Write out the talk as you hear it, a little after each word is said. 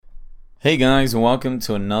Hey guys, welcome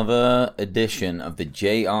to another edition of the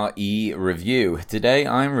JRE Review. Today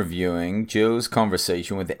I'm reviewing Joe's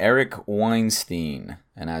conversation with Eric Weinstein.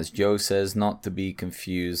 And as Joe says, not to be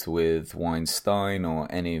confused with Weinstein or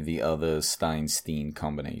any of the other Steinstein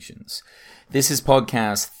combinations. This is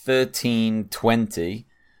podcast 1320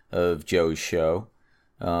 of Joe's show.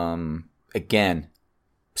 Again,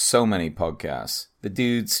 so many podcasts. The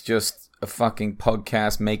dude's just a fucking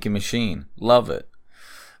podcast making machine. Love it.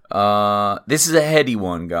 This is a heady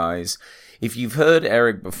one, guys. If you've heard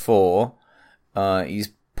Eric before, he's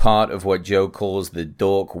part of what Joe calls the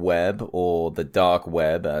dork web, or the dark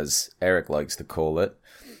web, as Eric likes to call it.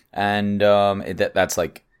 And that's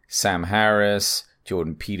like Sam Harris,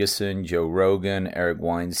 Jordan Peterson, Joe Rogan, Eric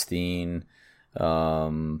Weinstein,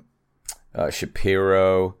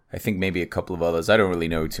 Shapiro, I think maybe a couple of others. I don't really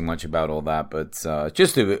know too much about all that, but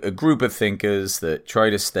just a group of thinkers that try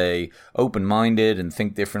to stay open-minded and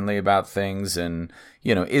think differently about things, and,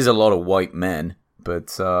 you know, is a lot of white men,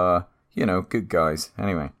 but, you know, good guys.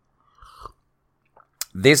 Anyway,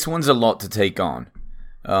 this one's a lot to take on.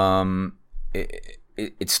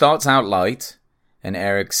 It starts out light, and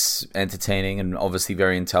Eric's entertaining and obviously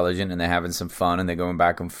very intelligent, and they're having some fun, and they're going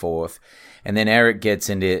back and forth, and then Eric gets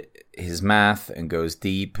into his math and goes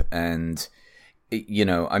deep, and, you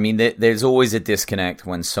know, I mean, there's always a disconnect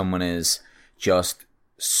when someone is just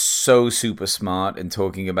so super smart and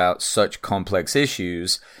talking about such complex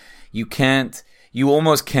issues. You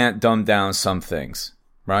almost can't dumb down some things,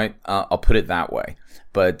 right? I'll put it that way.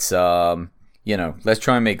 But, you know, let's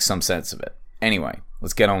try and make some sense of it. Anyway,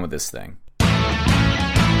 let's get on with this thing.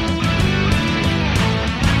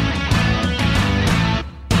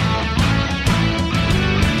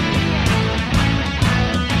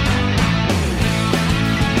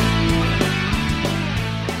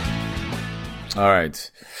 All right.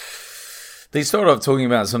 They start off talking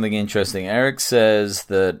about something interesting. Eric says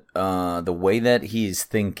that the way that he's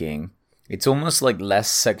thinking, it's almost like less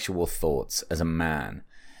sexual thoughts as a man.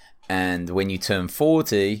 And when you turn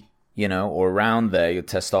 40, you know, or around there, your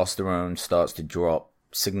testosterone starts to drop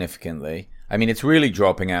significantly. I mean, it's really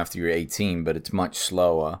dropping after you're 18, but it's much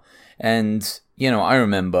slower. And, you know, I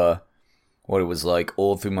remember what it was like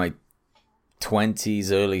all through my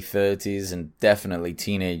 20s, early 30s, and definitely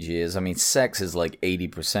teenage years. I mean, sex is like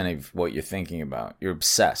 80% of what you're thinking about. You're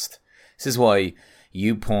obsessed. This is why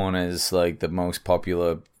YouPorn is like the most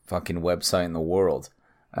popular fucking website in the world.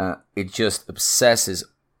 It just obsesses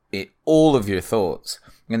all of your thoughts.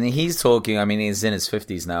 And he's talking, I mean, he's in his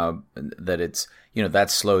 50s now, that it's, you know,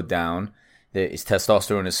 that's slowed down. His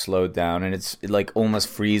testosterone is slowed down, and it like almost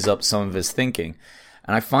frees up some of his thinking.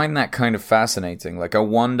 And I find that kind of fascinating. Like, I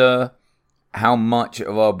wonder how much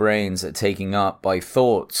of our brains are taken up by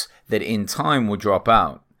thoughts that in time will drop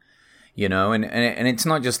out, you know, and it's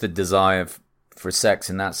not just the desire for sex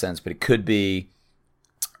in that sense, but it could be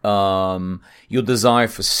your desire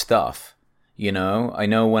for stuff, you know. I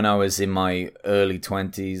know when I was in my early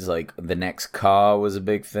 20s, like, the next car was a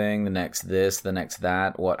big thing, the next this, the next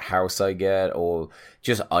that, what house I get, or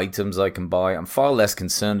just items I can buy. I'm far less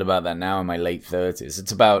concerned about that now in my late 30s.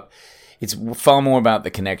 It's far more about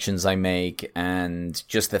the connections I make and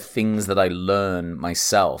just the things that I learn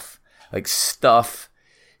myself. Like, stuff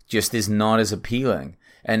just is not as appealing.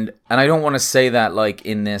 And I don't want to say that like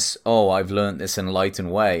in this, oh, I've learned this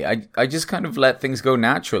enlightened way. I just kind of let things go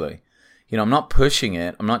naturally. You know, I'm not pushing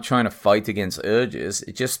it. I'm not trying to fight against urges.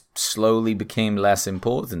 It just slowly became less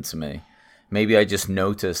important to me. Maybe I just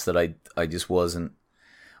noticed that I just wasn't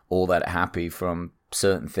all that happy from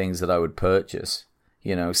certain things that I would purchase.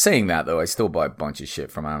 You know, saying that, though, I still buy a bunch of shit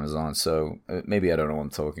from Amazon, so maybe I don't know what I'm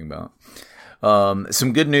talking about.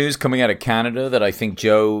 Some good news coming out of Canada that I think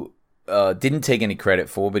Joe didn't take any credit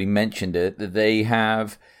for, but he mentioned it, that they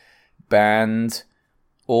have banned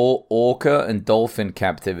all orca and dolphin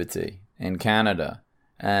captivity in Canada.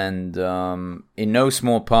 And in no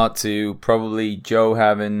small part to probably Joe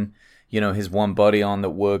having, you know, his one buddy on that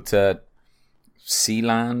worked at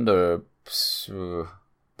Sealand or...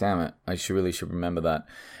 damn it, I really should remember that.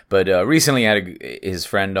 But recently I had his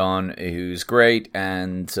friend on who's great,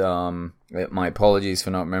 and my apologies for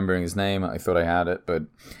not remembering his name. I thought I had it, but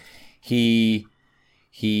he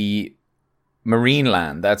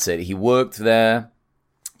Marineland, that's it. He worked there,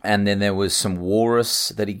 and then there was some walrus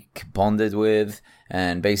that he bonded with,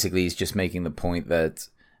 and basically he's just making the point that,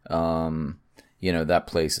 you know, that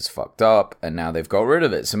place is fucked up, and now they've got rid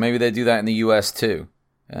of it. So maybe they do that in the US too.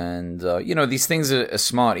 And, you know, these things are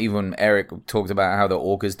smart. Even Eric talked about how the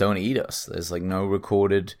orcas don't eat us. There's, like, no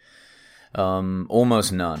recorded,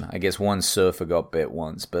 almost none. I guess one surfer got bit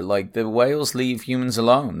once. But, like, the whales leave humans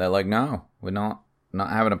alone. They're like, no, we're not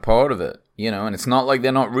not having a part of it, you know. And it's not like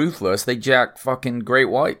they're not ruthless. They jack fucking great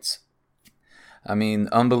whites. I mean,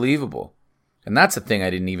 unbelievable. And that's a thing I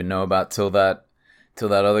didn't even know about till that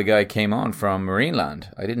other guy came on from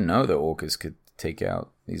Marineland. I didn't know that orcas could take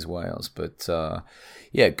out these whales. But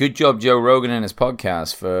yeah, good job Joe Rogan and his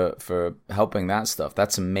podcast for helping that stuff.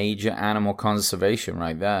 That's a major animal conservation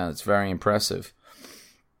right there. It's very impressive.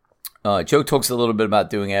 Joe talks a little bit about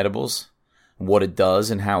doing edibles, what it does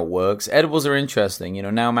and how it works. Edibles are interesting. You know,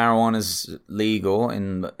 now marijuana is legal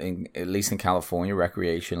in at least in California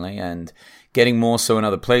recreationally, and getting more so in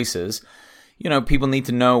other places. You know, people need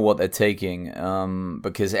to know what they're taking,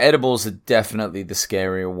 because edibles are definitely the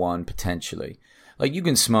scarier one potentially. Like, you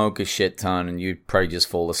can smoke a shit ton and you'd probably just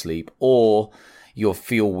fall asleep, or you'll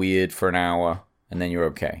feel weird for an hour and then you're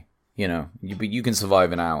okay. You know, you can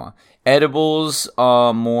survive an hour. Edibles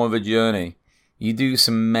are more of a journey. You do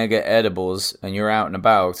some mega edibles and you're out and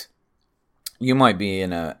about, you might be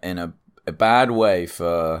in a bad way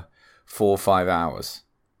for 4 or 5 hours.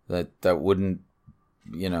 That wouldn't,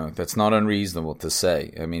 you know, that's not unreasonable to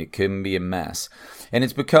say. I mean, it can be a mess. And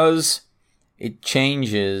it's because it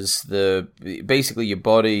changes basically your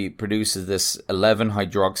body produces this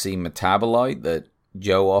 11-hydroxy metabolite that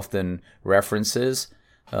Joe often references.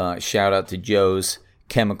 Shout out to Joe's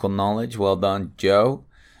chemical knowledge. Well done, Joe.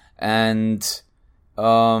 And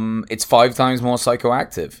it's 5 times more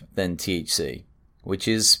psychoactive than THC, which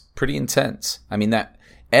is pretty intense. I mean, that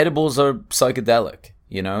edibles are psychedelic,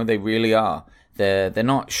 you know, they really are. They're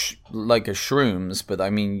not like a shrooms, but I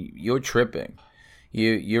mean, you're tripping.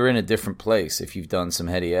 You're in a different place if you've done some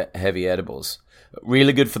heavy edibles.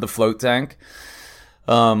 Really good for the float tank.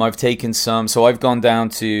 I've taken some, so I've gone down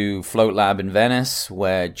to Float Lab in Venice,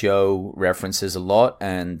 where Joe references a lot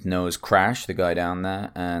and knows Crash, the guy down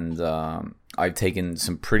there, and I've taken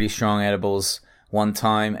some pretty strong edibles one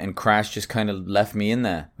time, and Crash just kind of left me in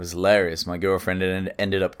there. It was hilarious. My girlfriend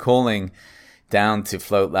ended up calling down to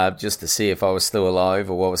Float Lab just to see if I was still alive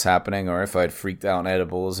or what was happening, or if I'd freaked out on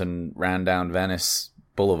edibles and ran down Venice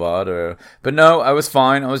Boulevard. But no, I was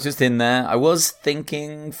fine. I was just in there. I was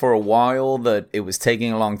thinking for a while that it was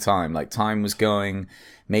taking a long time. Like, time was going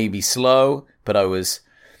maybe slow, but I was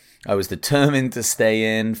determined to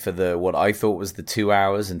stay in for what I thought was the 2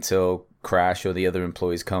 hours until Crash or the other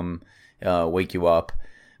employees come wake you up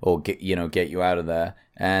or get you out of there.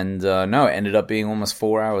 And no, it ended up being almost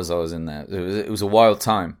 4 hours I was in there. It was a wild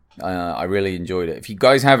time. I really enjoyed it. If you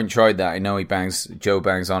guys haven't tried that, I know Joe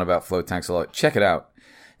bangs on about float tanks a lot. Check it out.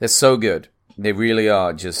 They're so good. They really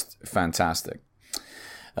are just fantastic.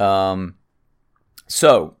 So,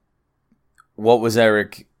 what was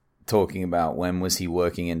Eric talking about? When was he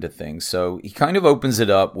working into things? So he kind of opens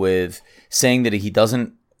it up with saying that he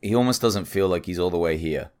almost doesn't feel like he's all the way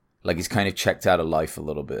here. Like, he's kind of checked out of life a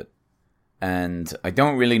little bit. And I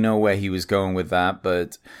don't really know where he was going with that,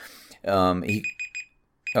 but oh,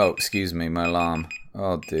 excuse me, my alarm.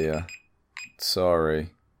 Oh dear. Sorry.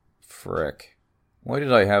 Frick. Why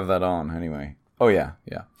did I have that on anyway? Oh yeah.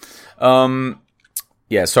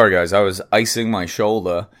 Yeah, sorry guys. I was icing my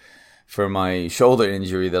shoulder for my shoulder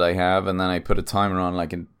injury that I have, and then I put a timer on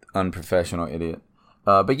like an unprofessional idiot.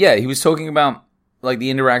 But yeah, he was talking about like the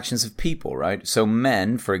interactions of people, right? So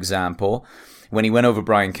men, for example, when he went over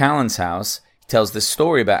Brian Callen's house, he tells this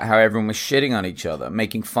story about how everyone was shitting on each other,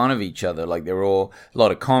 making fun of each other. Like, they were all a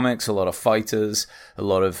lot of comics, a lot of fighters, a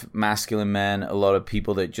lot of masculine men, a lot of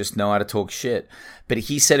people that just know how to talk shit. But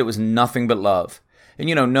he said it was nothing but love. And,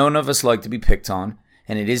 you know, none of us like to be picked on,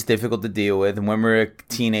 and it is difficult to deal with. And when we're a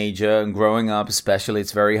teenager and growing up especially,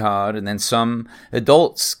 it's very hard. And then some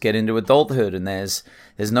adults get into adulthood, and there's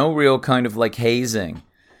no real kind of like hazing.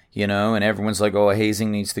 You know, and everyone's like, oh,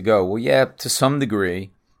 hazing needs to go. Well, yeah, to some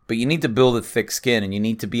degree, but you need to build a thick skin, and you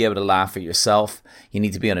need to be able to laugh at yourself. You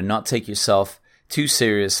need to be able to not take yourself too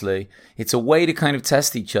seriously. It's a way to kind of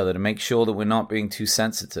test each other to make sure that we're not being too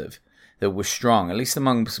sensitive, that we're strong, at least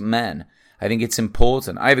amongst men. I think it's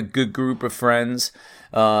important. I have a good group of friends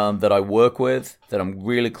that I work with, that I'm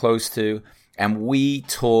really close to, and we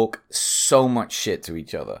talk so much shit to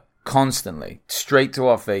each other. Constantly, straight to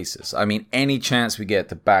our faces. I mean, any chance we get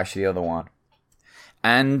to bash the other one.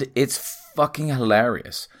 And it's fucking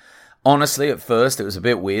hilarious. Honestly, at first, it was a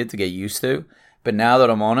bit weird to get used to. But now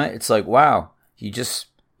that I'm on it, it's like, wow,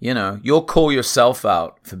 you'll call yourself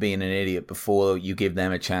out for being an idiot before you give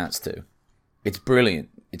them a chance to. It's brilliant.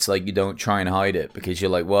 It's like you don't try and hide it, because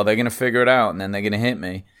you're like, well, they're going to figure it out and then they're going to hit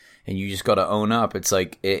me. And you just got to own up. It's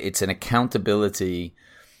like, it's an accountability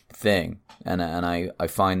thing. And I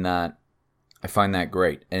find that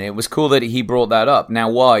great. And it was cool that he brought that up. Now,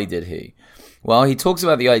 why did he? Well, he talks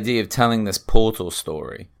about the idea of telling this portal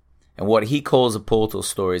story. And what he calls a portal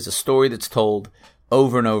story is a story that's told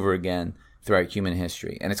over and over again throughout human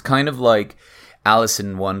history. And it's kind of like Alice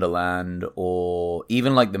in Wonderland or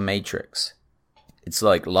even like The Matrix. It's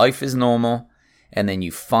like life is normal, and then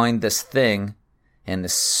you find this thing and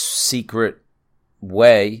this secret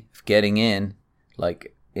way of getting in,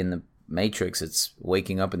 like in The Matrix, it's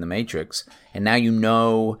waking up in the Matrix, and now you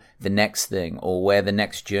know the next thing or where the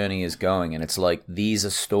next journey is going. And it's like, these are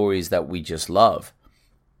stories that we just love.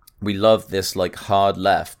 We love this like hard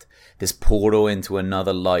left, this portal into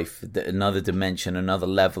another life, another dimension, another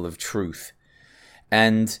level of truth.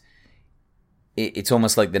 And it's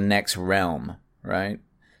almost like the next realm, right?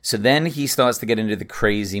 So then he starts to get into the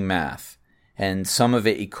crazy math, and some of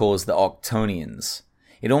it he calls the Octonians.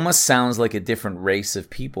 It almost sounds like a different race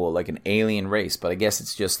of people, like an alien race, but I guess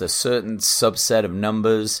it's just a certain subset of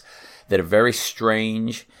numbers that are very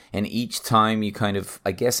strange, and each time you kind of,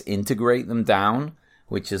 I guess, integrate them down,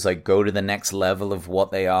 which is like go to the next level of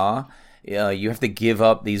what they are, you have to give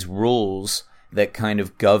up these rules that kind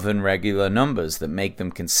of govern regular numbers, that make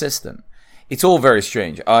them consistent. It's all very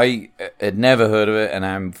strange. I had never heard of it, and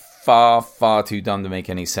I'm far, far too dumb to make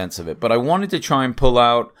any sense of it. But I wanted to try and pull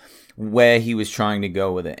out where he was trying to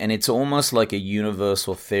go with it. And it's almost like a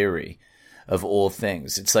universal theory of all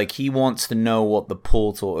things. It's like he wants to know what the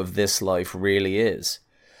portal of this life really is.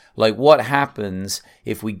 Like, what happens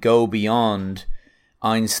if we go beyond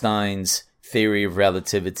Einstein's theory of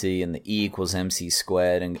relativity and the E equals MC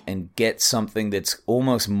squared and get something that's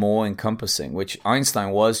almost more encompassing, which Einstein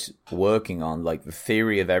was working on, like the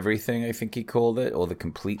theory of everything, I think he called it, or the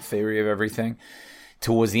complete theory of everything,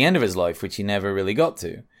 towards the end of his life, which he never really got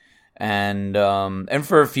to. And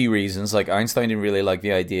for a few reasons, like Einstein didn't really like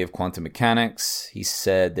the idea of quantum mechanics. He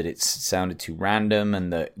said that it sounded too random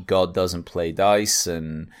and that God doesn't play dice,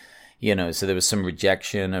 and so there was some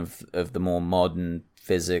rejection of the more modern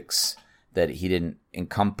physics that he didn't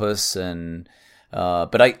encompass. And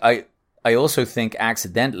but I also think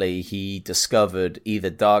accidentally he discovered either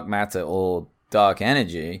dark matter or dark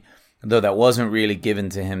energy, though that wasn't really given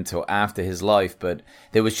to him till after his life. But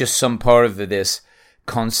there was just some part of this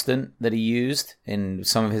constant that he used in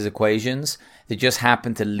some of his equations that just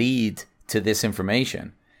happened to lead to this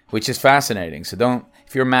information, which is fascinating. So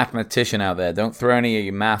if you're a mathematician out there, don't throw any of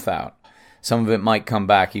your math out. Some of it might come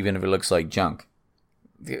back even if it looks like junk.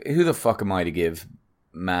 Who the fuck am I to give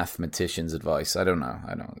mathematicians advice? I don't know.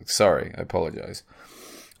 Sorry, I apologize.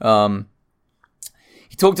 He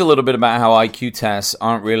talked a little bit about how IQ tests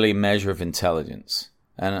aren't really a measure of intelligence.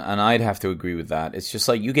 And I'd have to agree with that. It's just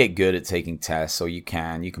like you get good at taking tests, or you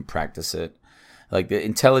can practice it. Like the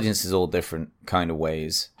intelligence is all different kind of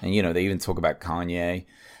ways. And, they even talk about Kanye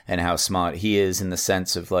and how smart he is in the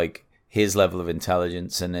sense of like his level of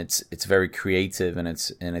intelligence. And it's very creative and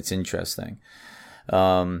it's interesting.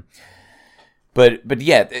 But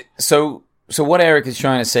yeah, so what Eric is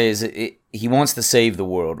trying to say is he wants to save the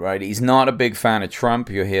world, right? He's not a big fan of Trump.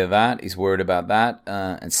 You'll hear that. He's worried about that,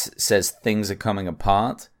 and says things are coming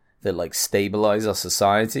apart that like stabilize our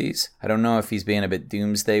societies. I don't know if he's being a bit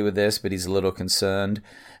doomsday with this, but he's a little concerned.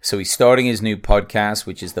 So he's starting his new podcast,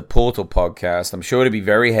 which is the Portal Podcast. I'm sure it'll be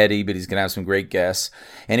very heady, but he's going to have some great guests.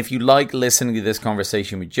 And if you like listening to this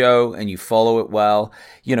conversation with Joe and you follow it well,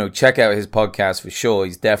 check out his podcast for sure.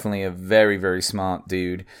 He's definitely a very, very smart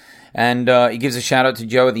dude. And he gives a shout out to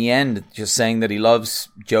Joe at the end, just saying that he loves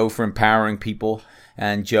Joe for empowering people.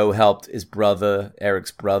 And Joe helped his brother,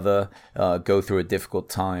 Eric's brother, go through a difficult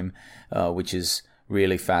time, which is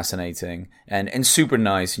really fascinating and super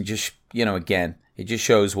nice. And just, again, it just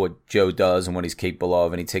shows what Joe does and what he's capable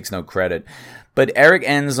of, and he takes no credit. But Eric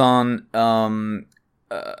ends on a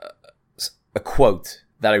quote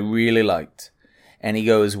that I really liked. And he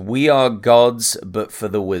goes, "We are gods, but for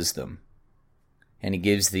the wisdom." And he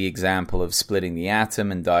gives the example of splitting the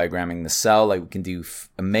atom and diagramming the cell. Like we can do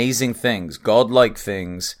amazing things, godlike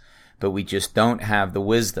things, but we just don't have the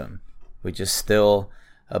wisdom. We're just still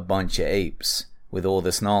a bunch of apes with all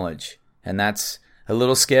this knowledge. And that's a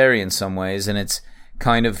little scary in some ways. And it's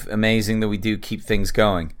kind of amazing that we do keep things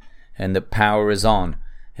going and the power is on.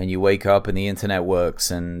 And you wake up and the internet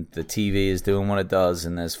works and the TV is doing what it does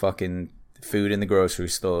and there's fucking food in the grocery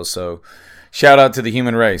store. So shout out to the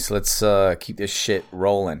human race. Let's keep this shit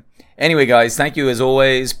rolling. Anyway, guys, thank you as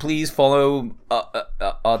always. Please follow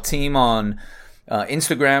our team on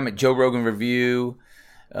Instagram at Joe Rogan Review,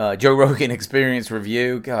 Joe Rogan Experience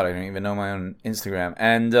Review. God, I don't even know my own Instagram.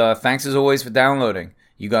 And thanks as always for downloading.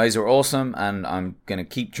 You guys are awesome, and I'm going to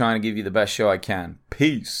keep trying to give you the best show I can.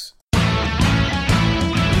 Peace.